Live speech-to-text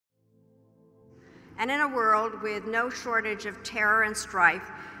And in a world with no shortage of terror and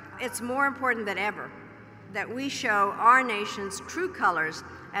strife, it's more important than ever that we show our nation's true colors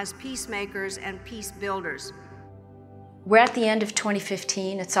as peacemakers and peace builders. We're at the end of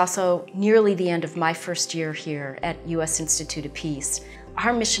 2015. It's also nearly the end of my first year here at U.S. Institute of Peace.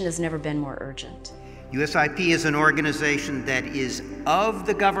 Our mission has never been more urgent. USIP is an organization that is of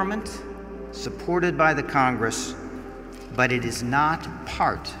the government, supported by the Congress, but it is not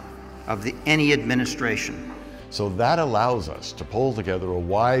part of any administration. So that allows us to pull together a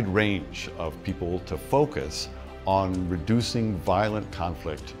wide range of people to focus on reducing violent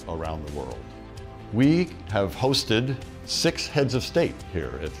conflict around the world. We have hosted 6 heads of state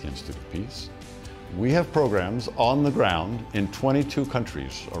here at the Institute of Peace. We have programs on the ground in 22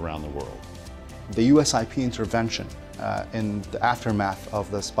 countries around the world. The USIP intervention in the aftermath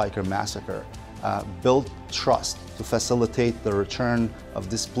of the Spiker massacre built trust to facilitate the return of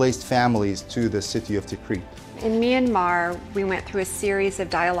displaced families to the city of Tikrit. In Myanmar, we went through a series of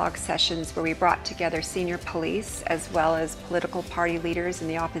dialogue sessions where we brought together senior police as well as political party leaders in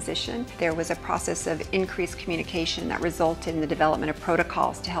the opposition. There was a process of increased communication that resulted in the development of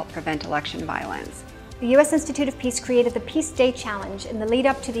protocols to help prevent election violence. The U.S. Institute of Peace created the Peace Day Challenge in the lead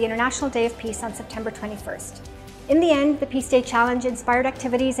up to the International Day of Peace on September 21st. In the end, the Peace Day Challenge inspired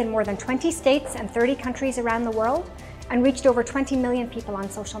activities in more than 20 states and 30 countries around the world and reached over 20 million people on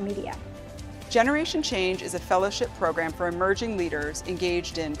social media. Generation Change is a fellowship program for emerging leaders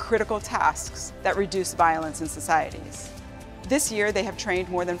engaged in critical tasks that reduce violence in societies. This year, they have trained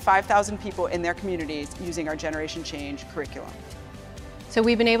more than 5,000 people in their communities using our Generation Change curriculum. So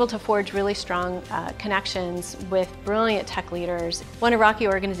we've been able to forge really strong connections with brilliant tech leaders. One Iraqi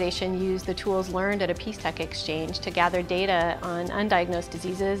organization used the tools learned at a Peace Tech exchange to gather data on undiagnosed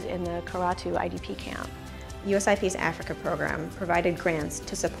diseases in the Karatu IDP camp. USIP's Africa program provided grants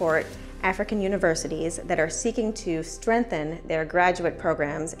to support African universities that are seeking to strengthen their graduate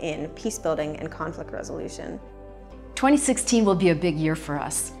programs in peace building and conflict resolution. 2016 will be a big year for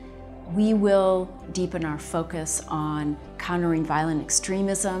us. We will deepen our focus on countering violent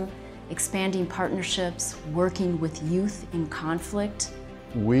extremism, expanding partnerships, working with youth in conflict.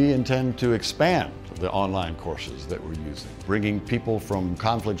 We intend to expand the online courses that we're using, bringing people from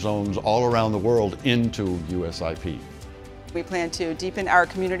conflict zones all around the world into USIP. We plan to deepen our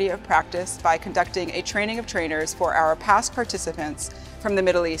community of practice by conducting a training of trainers for our past participants from the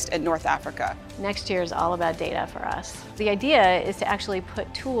Middle East and North Africa. Next year is all about data for us. The idea is to actually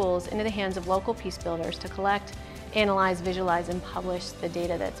put tools into the hands of local peace builders to collect, analyze, visualize, and publish the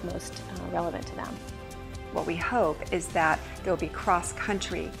data that's most relevant to them. What we hope is that there will be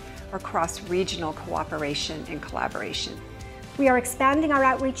cross-country or cross-regional cooperation and collaboration. We are expanding our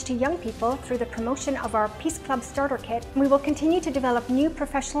outreach to young people through the promotion of our Peace Club Starter Kit. We will continue to develop new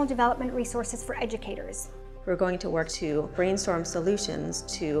professional development resources for educators. We're going to work to brainstorm solutions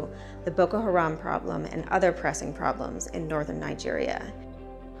to the Boko Haram problem and other pressing problems in northern Nigeria.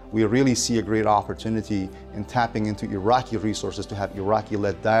 We really see a great opportunity in tapping into Iraqi resources to have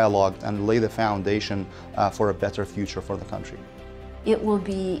Iraqi-led dialogue and lay the foundation for a better future for the country. It will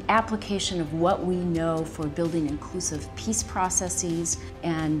be application of what we know for building inclusive peace processes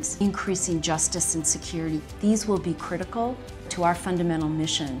and increasing justice and security. These will be critical to our fundamental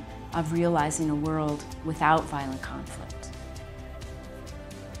mission of realizing a world without violent conflict.